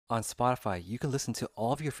On Spotify, you can listen to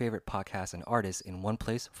all of your favorite podcasts and artists in one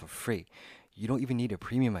place for free. You don't even need a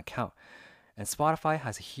premium account. And Spotify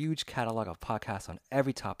has a huge catalog of podcasts on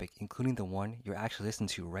every topic, including the one you're actually listening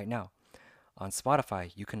to right now. On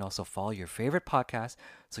Spotify, you can also follow your favorite podcast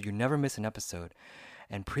so you never miss an episode.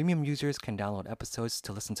 And premium users can download episodes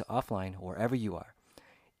to listen to offline wherever you are.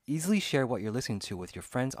 Easily share what you're listening to with your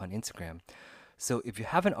friends on Instagram. So if you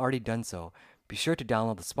haven't already done so, be sure to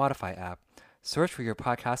download the Spotify app, search for your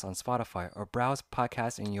podcast on Spotify, or browse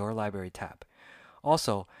podcasts in your library tab.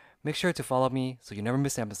 Also, make sure to follow me so you never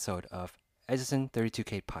miss an episode of Edison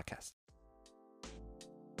 32K Podcast.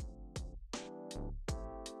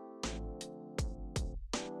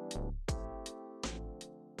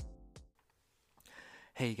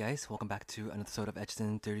 Hey guys, welcome back to another episode of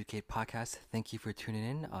Edison 30K Podcast. Thank you for tuning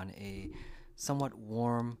in on a somewhat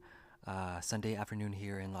warm Sunday afternoon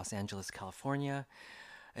here in Los Angeles, California.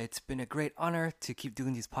 It's been a great honor to keep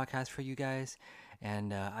doing these podcasts for you guys,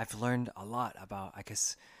 and I've learned a lot about, I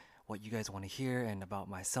guess, what you guys want to hear and about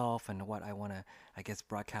myself and what I want to, I guess,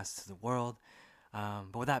 broadcast to the world.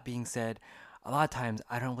 But with that being said, a lot of times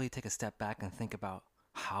I don't really take a step back and think about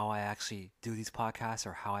how I actually do these podcasts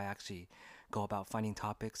or how I actually go about finding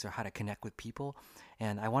topics or how to connect with people.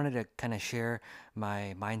 And I wanted to kind of share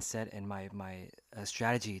my mindset and my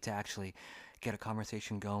strategy to actually get a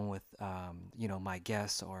conversation going with my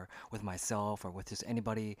guests or with myself or with just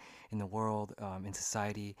anybody in the world, in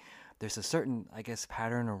society. There's a certain, I guess,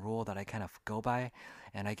 pattern or rule that I kind of go by,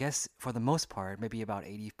 and I guess for the most part, maybe about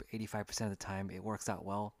 85% of the time, it works out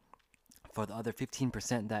well. For the other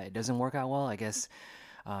 15% that it doesn't work out well, I guess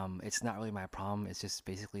it's not really my problem. It's just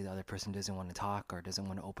basically the other person doesn't want to talk or doesn't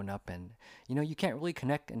want to open up. And, you can't really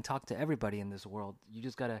connect and talk to everybody in this world. You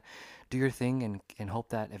just got to do your thing and hope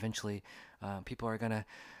that eventually people are gonna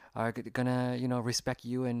respect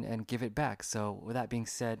you and give it back. So with that being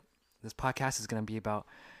said, this podcast is gonna be about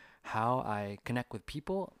how I connect with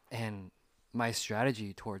people and my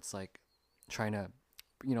strategy towards like trying to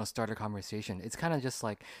start a conversation. It's kind of just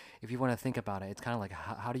like, if you want to think about it, it's kind of like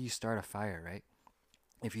how do you start a fire, right?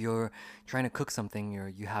 If you're trying to cook something,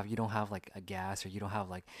 you don't have like a gas, or you don't have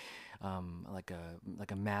like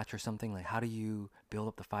a match or something. Like, how do you build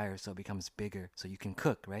up the fire so it becomes bigger so you can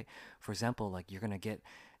cook, right? For example, like, you're gonna get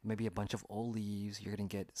maybe a bunch of old leaves, you're gonna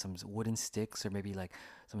get some wooden sticks, or maybe like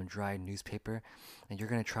some dried newspaper, and you're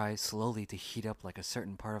gonna try slowly to heat up like a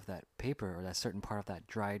certain part of that paper or that certain part of that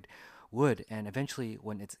dried wood. And eventually,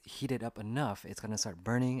 when it's heated up enough, it's gonna start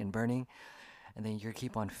burning and burning, and then you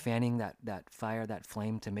keep on fanning that fire, that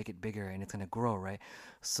flame, to make it bigger, and it's going to grow, right?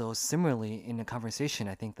 So similarly, in a conversation,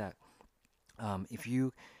 I think that if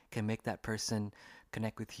you can make that person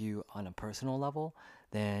connect with you on a personal level,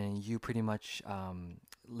 then you pretty much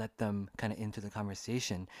let them kind of into the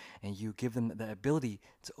conversation, and you give them the ability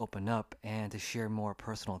to open up and to share more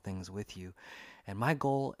personal things with you. And my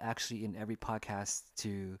goal, actually, in every podcast,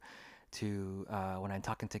 to when I'm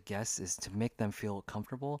talking to guests, is to make them feel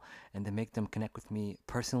comfortable and to make them connect with me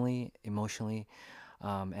personally, emotionally.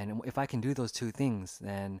 And if I can do those two things,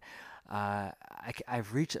 then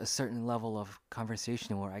I've reached a certain level of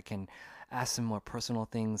conversation where I can ask them more personal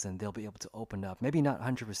things and they'll be able to open up. Maybe not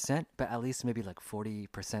 100%, but at least maybe like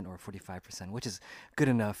 40% or 45%, which is good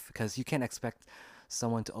enough, because you can't expect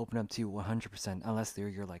someone to open up to you 100% unless they're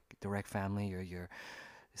your like direct family or your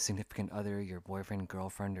significant other, your boyfriend,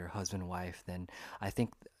 girlfriend, or husband, wife. Then I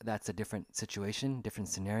think that's a different situation, different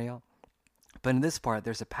scenario. But in this part,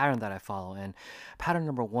 there's a pattern that I follow. And pattern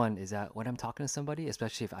number one is that when I'm talking to somebody,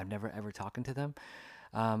 especially if I've never ever talking to them,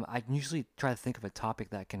 I usually try to think of a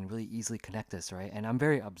topic that can really easily connect us, right? And I'm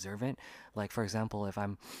very observant. Like, for example, if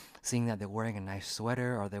I'm seeing that they're wearing a nice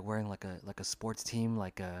sweater, or they're wearing like a sports team,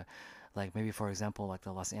 like maybe, for example, like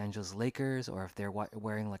the Los Angeles Lakers, or if they're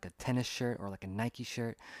wearing like a tennis shirt or like a Nike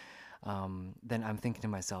shirt, then I'm thinking to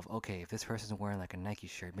myself, okay, if this person's wearing like a Nike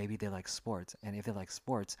shirt, maybe they like sports. And if they like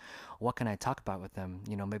sports, what can I talk about with them?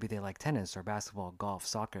 Maybe they like tennis or basketball, golf,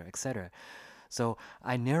 soccer, etc. So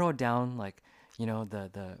I narrowed down, like,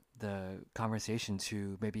 the conversation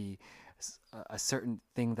to maybe a certain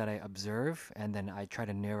thing that I observe, and then I try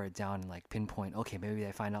to narrow it down and like pinpoint. Okay, maybe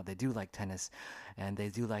I find out they do like tennis, and they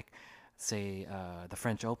do like, say, the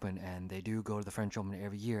French Open, and they do go to the French Open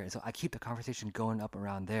every year. And so I keep the conversation going up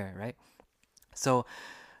around there, right? So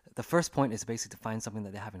the first point is basically to find something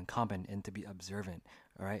that they have in common and to be observant.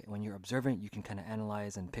 All right, when you're observant, you can kind of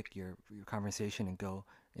analyze and pick your conversation and go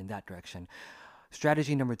in that direction.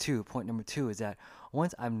 Strategy number two, point number two, is that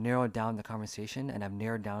once I've narrowed down the conversation and I've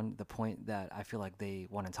narrowed down the point that I feel like they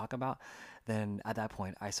want to talk about, then at that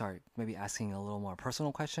point I start maybe asking a little more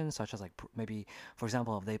personal questions, such as like maybe, for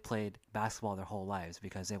example, if they played basketball their whole lives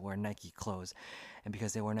because they wear Nike clothes, and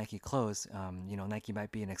because they wear Nike clothes, Nike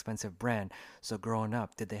might be an expensive brand. So growing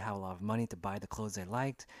up, did they have a lot of money to buy the clothes they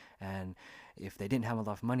liked? And if they didn't have a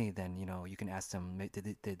lot of money, then you can ask them,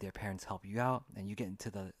 did their parents help you out? And you get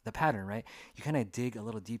into the pattern, right? You kind of dig a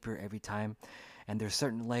little deeper every time, and there's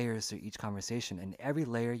certain layers to each conversation, and every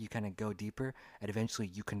layer you kind of go deeper, and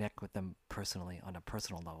eventually you connect with them personally on a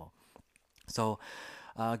personal level. So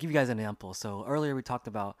I'll give you guys an example. So earlier we talked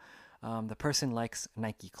about the person likes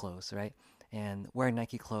Nike clothes, right? And wearing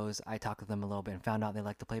Nike clothes, I talked to them a little bit and found out they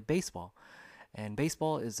like to play baseball. And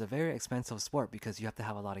baseball is a very expensive sport because you have to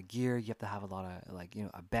have a lot of gear. You have to have a lot of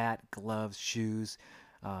a bat, gloves, shoes,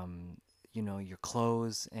 your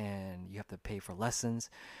clothes, and you have to pay for lessons.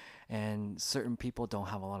 And certain people don't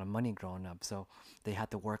have a lot of money growing up, so they had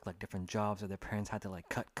to work like different jobs, or their parents had to like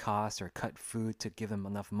cut costs or cut food to give them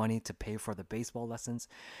enough money to pay for the baseball lessons.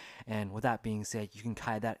 And with that being said, you can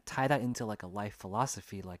tie that into like a life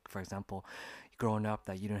philosophy. Like, for example, growing up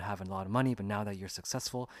that you didn't have a lot of money, but now that you're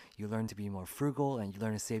successful, you learn to be more frugal and you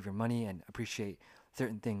learn to save your money and appreciate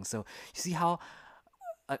certain things. So you see how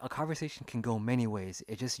a conversation can go many ways.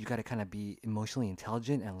 It just, you got to kind of be emotionally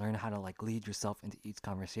intelligent and learn how to like lead yourself into each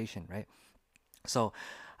conversation, right? So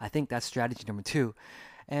I think that's strategy number two.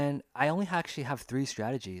 And I only actually have three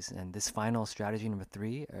strategies. And this final strategy number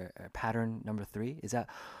three, or pattern number three, is that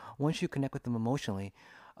once you connect with them emotionally,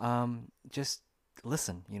 just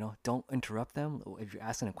listen. Don't interrupt them. If you're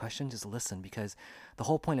asking a question, just listen, because the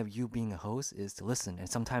whole point of you being a host is to listen. And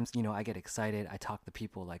sometimes, I get excited. I talk to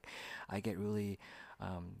people, like I get really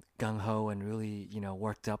gung ho and really,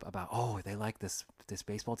 worked up about, oh, they like this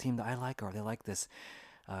baseball team that I like, or they like this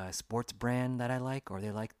sports brand that I like, or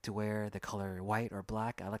they like to wear the color white or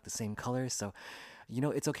black. I like the same colors. So,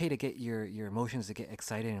 it's okay to get your emotions to get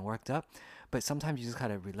excited and worked up, but sometimes you just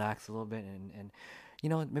gotta relax a little bit and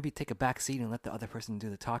maybe take a back seat and let the other person do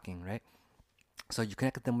the talking, right? So you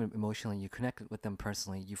connect with them emotionally, you connect with them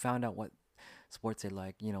personally, you found out what sports they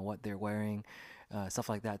like, what they're wearing, stuff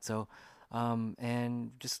like that. So,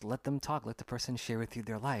 and just let them talk. Let the person share with you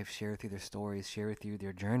their life, share with you their stories, share with you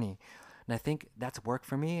their journey. And I think that's worked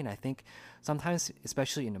for me. And I think sometimes,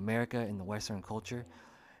 especially in America, in the Western culture,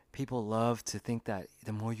 people love to think that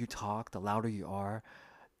the more you talk, the louder you are,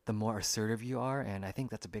 the more assertive you are. And I think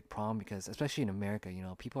that's a big problem because, especially in America,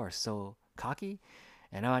 people are so cocky.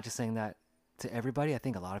 And I'm not just saying that to everybody. I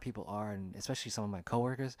think a lot of people are, and especially some of my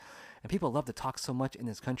coworkers. And people love to talk so much in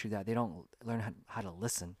this country that they don't learn how to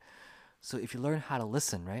listen. So if you learn how to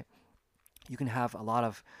listen, right, you can have a lot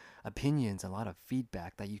of opinions, a lot of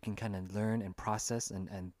feedback that you can kind of learn and process,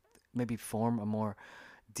 and maybe form a more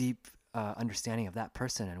deep understanding of that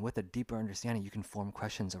person. And with a deeper understanding, you can form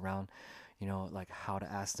questions around, like how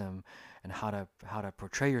to ask them and how to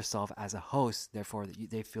portray yourself as a host. Therefore, that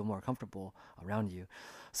they feel more comfortable around you.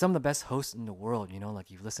 Some of the best hosts in the world,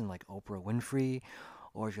 like you've listened like Oprah Winfrey,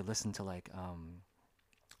 or if you listen to like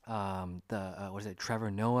the what is it,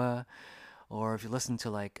 Trevor Noah, or if you listen to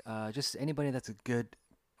like just anybody that's a good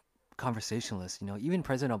conversationalist. Even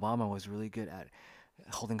President Obama was really good at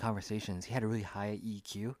holding conversations. He had a really high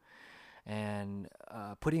EQ. And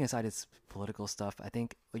putting aside his political stuff, I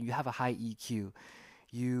think when you have a high EQ,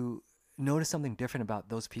 you notice something different about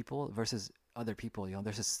those people versus other people.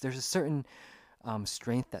 There's a certain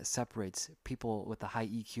strength that separates people with a high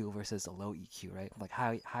EQ versus a low EQ, right? Like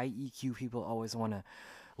high EQ people always want to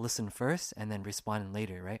listen first and then respond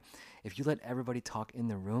later, right? If you let everybody talk in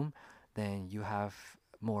the room, then you have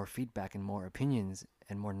more feedback and more opinions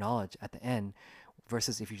and more knowledge at the end,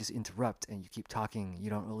 versus if you just interrupt and you keep talking, you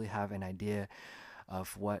don't really have an idea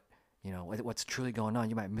of what's truly going on.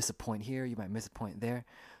 You might miss a point here, you might miss a point there.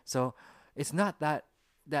 So it's not that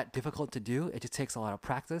difficult to do. It just takes a lot of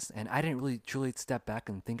practice. And I didn't really truly step back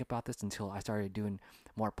and think about this until I started doing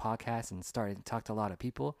more podcasts and started to talk to a lot of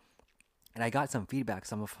people. And I got some feedback,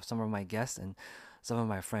 some of my guests and some of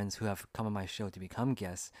my friends who have come on my show to become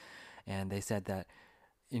guests, and they said that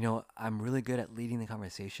I'm really good at leading the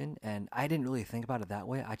conversation, and I didn't really think about it that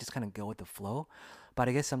way. I just kind of go with the flow. But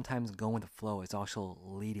I guess sometimes going with the flow is also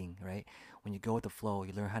leading, right? When you go with the flow,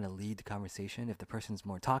 you learn how to lead the conversation. If the person's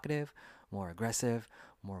more talkative, more aggressive,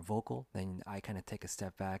 more vocal, then I kind of take a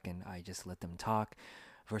step back and I just let them talk.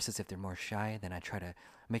 Versus if they're more shy, then I try to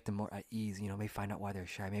make them more at ease, maybe find out why they're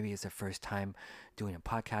shy. Maybe it's their first time doing a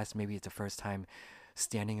podcast. Maybe it's the first time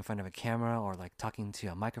standing in front of a camera or like talking to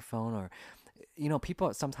a microphone, or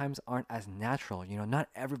people sometimes aren't as natural. Not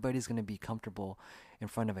everybody's going to be comfortable in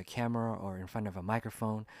front of a camera or in front of a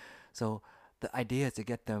microphone. So the idea is to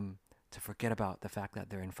get them to forget about the fact that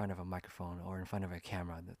they're in front of a microphone or in front of a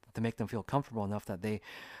camera, to make them feel comfortable enough that they're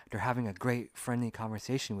having a great friendly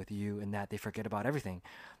conversation with you and that they forget about everything.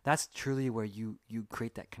 That's truly where you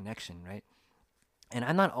create that connection, right? And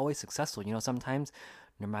I'm not always successful. Sometimes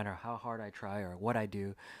no matter how hard I try or what I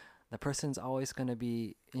do, the person's always going to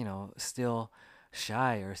be, still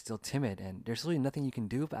shy or still timid. And there's really nothing you can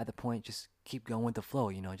do. But at the point, just keep going with the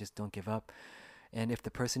flow, just don't give up. And if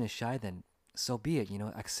the person is shy, then so be it.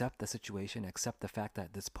 Accept the situation, accept the fact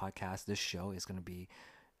that this podcast, this show is going to be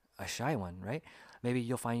a shy one, right? Maybe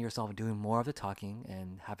you'll find yourself doing more of the talking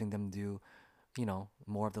and having them do,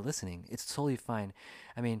 more of the listening. It's totally fine.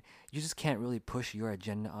 I mean, you just can't really push your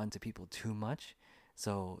agenda onto people too much.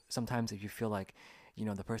 So sometimes if you feel like,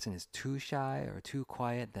 the person is too shy or too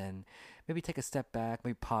quiet, then maybe take a step back,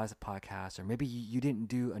 maybe pause the podcast, or maybe you didn't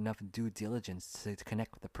do enough due diligence to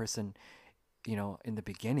connect with the person, in the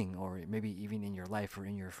beginning, or maybe even in your life or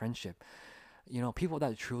in your friendship. People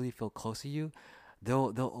that truly feel close to you,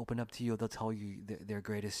 they'll open up to you. They'll tell you their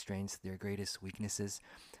greatest strengths, their greatest weaknesses.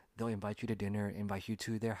 They'll invite you to dinner, invite you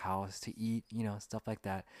to their house to eat, stuff like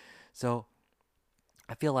that. So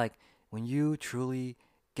I feel like when you truly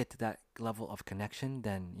get to that level of connection,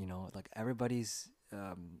 then like everybody's,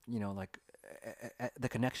 like the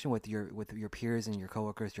connection with your peers and your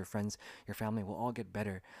coworkers, your friends, your family will all get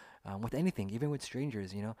better. With anything, even with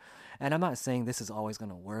strangers. And I'm not saying this is always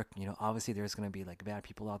going to work. Obviously there's going to be like bad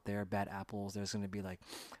people out there, bad apples. There's going to be like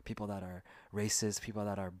people that are racist, people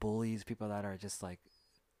that are bullies, people that are just like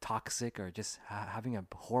toxic or just having a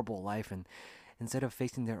horrible life. And instead of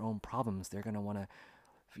facing their own problems, they're going to want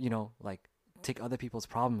to, like take other people's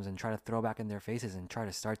problems and try to throw back in their faces and try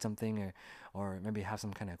to start something, or maybe have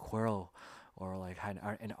some kind of quarrel, or like had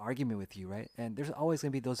an argument with you, right? And there's always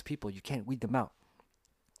going to be those people. You can't weed them out,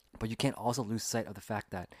 but you can't also lose sight of the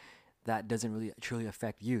fact that that doesn't really truly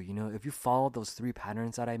affect you. If you follow those three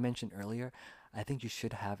patterns that I mentioned earlier, I think you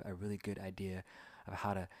should have a really good idea of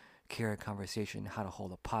how to carry a conversation, how to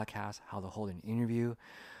hold a podcast, how to hold an interview.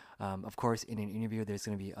 Of course, in an interview, there's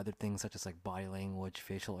going to be other things such as like body language,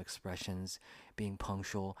 facial expressions, being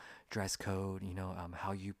punctual, dress code,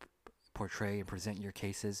 how you portray and present your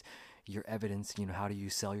cases, your evidence, how do you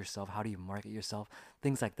sell yourself, how do you market yourself,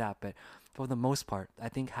 things like that. But for the most part, I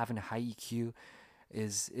think having a high EQ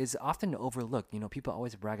is often overlooked. People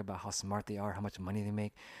always brag about how smart they are, how much money they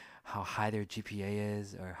make, how high their GPA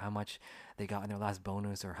is, or how much they got in their last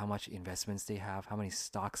bonus, or how much investments they have, how many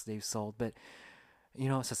stocks they've sold. But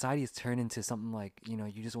society has turned into something like,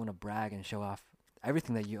 you just want to brag and show off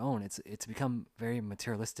everything that you own. It's become very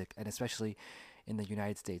materialistic, and especially in the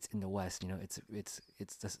United States, in the West, it's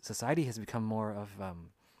the society has become more of,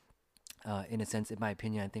 in a sense, in my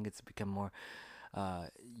opinion, I think it's become more,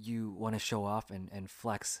 you want to show off and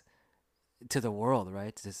flex to the world,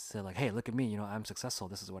 right? Just say like, hey, look at me, I'm successful.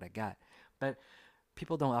 This is what I got. But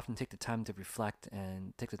people don't often take the time to reflect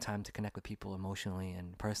and take the time to connect with people emotionally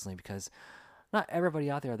and personally, because not everybody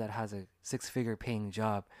out there that has a six-figure paying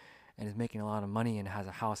job and is making a lot of money and has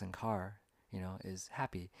a house and car, is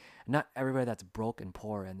happy. Not everybody that's broke and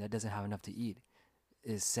poor and that doesn't have enough to eat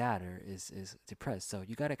is sad or is depressed. So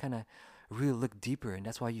you got to kind of really look deeper, and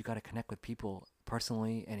that's why you got to connect with people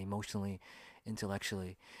personally and emotionally,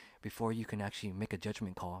 intellectually, before you can actually make a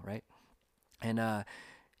judgment call, right? And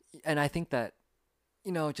and I think that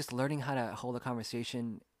just learning how to hold a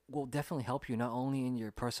conversation will definitely help you, not only in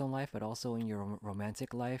your personal life but also in your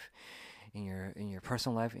romantic life, in your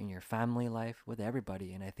personal life, in your family life, with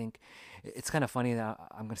everybody. And I think it's kind of funny that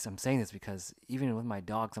I'm saying this, because even with my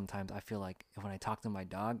dog, sometimes I feel like when I talk to my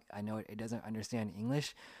dog, I know it doesn't understand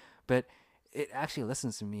English, but it actually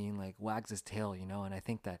listens to me and like wags its tail, And I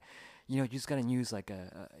think that you just gotta use like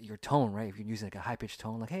your tone, right? If you're using like a high pitched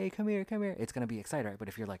tone, like, hey, come here, come here, it's gonna be excited, right? But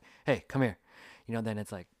if you're like, hey, come here, then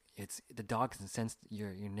it's like, it's the dog can sense your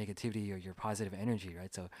negativity or your positive energy,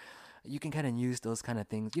 right? So you can kind of use those kind of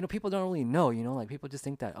things. People don't really know, like people just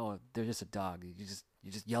think that, oh, they're just a dog. You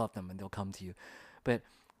just yell at them and they'll come to you. But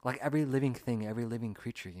like every living thing, every living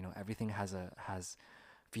creature, everything has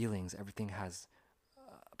feelings, everything has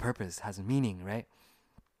purpose, has meaning, right?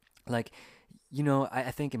 Like,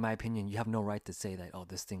 I think in my opinion, you have no right to say that, oh,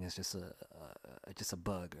 this thing is just a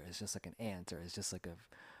bug, or it's just like an ant, or it's just like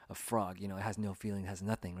a frog. It has no feeling, has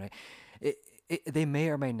nothing, right? They may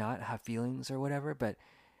or may not have feelings or whatever, but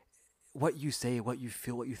what you say, what you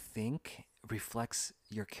feel, what you think reflects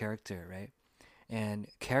your character, right? And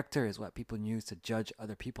character is what people use to judge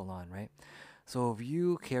other people on, right? So if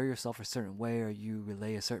you carry yourself a certain way, or you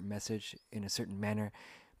relay a certain message in a certain manner,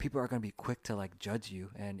 people are going to be quick to like judge you.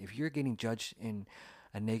 And if you're getting judged in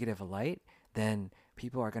a negative light, then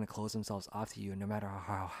people are going to close themselves off to you. And no matter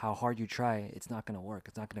how hard you try, it's not going to work.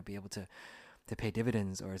 It's not going to be able to pay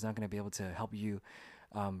dividends, or it's not going to be able to help you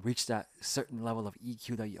reach that certain level of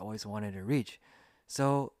EQ that you always wanted to reach.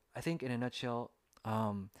 So I think in a nutshell,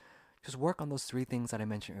 just work on those three things that I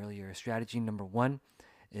mentioned earlier. Strategy number one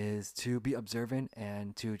is to be observant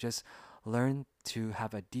and to just learn to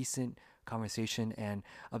have a decent conversation and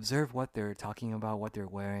observe what they're talking about, what they're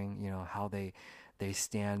wearing, how they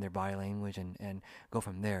stand, their body language, and go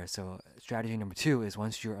from there. So strategy number two is,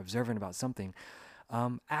 once you're observant about something,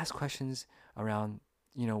 ask questions around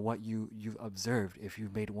what you've observed. If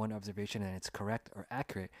you've made one observation and it's correct or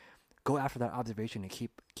accurate, go after that observation and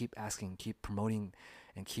keep asking, keep promoting,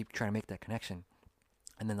 and keep trying to make that connection.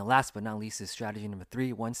 And then the last but not least is strategy number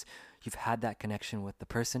three. Once you've had that connection with the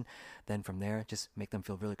person, then from there, just make them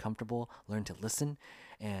feel really comfortable, learn to listen,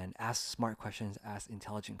 and ask smart questions, ask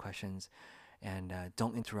intelligent questions, and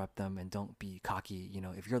don't interrupt them, and don't be cocky.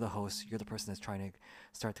 If you're the host, you're the person that's trying to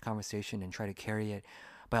start the conversation and try to carry it,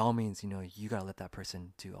 by all means, you gotta let that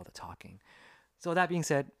person do all the talking. So that being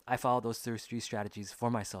said, I follow those three strategies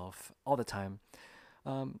for myself all the time.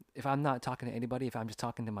 If I'm not talking to anybody, if I'm just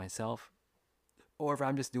talking to myself, or if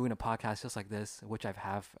I'm just doing a podcast just like this, which I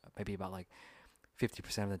have maybe about like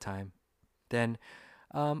 50% of the time, then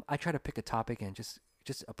I try to pick a topic and just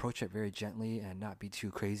approach it very gently and not be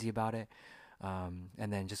too crazy about it. And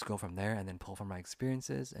then just go from there, and then pull from my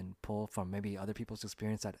experiences and pull from maybe other people's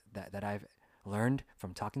experience that I've learned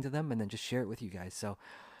from talking to them, and then just share it with you guys. So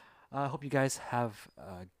I hope you guys have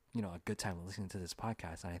a good time listening to this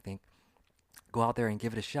podcast. And I think go out there and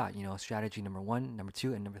give it a shot. Strategy number one, number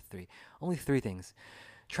two, and number three. Only three things.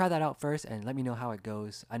 Try that out first and let me know how it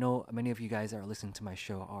goes. I know many of you guys that are listening to my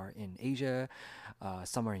show are in Asia,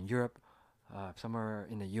 some are in Europe, some are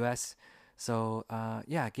in the US. So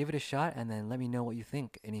yeah, give it a shot and then let me know what you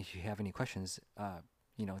think. And if you have any questions,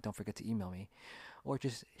 don't forget to email me, or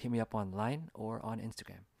just hit me up online or on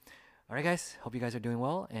Instagram. All right, guys. Hope you guys are doing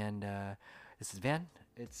well. And this is Van.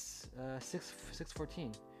 It's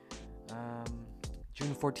 6:14.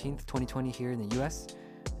 June 14th, 2020 here in the US.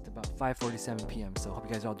 It's about 5:47 p.m. So hope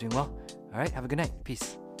you guys are all doing well. All right, have a good night.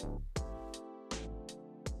 Peace.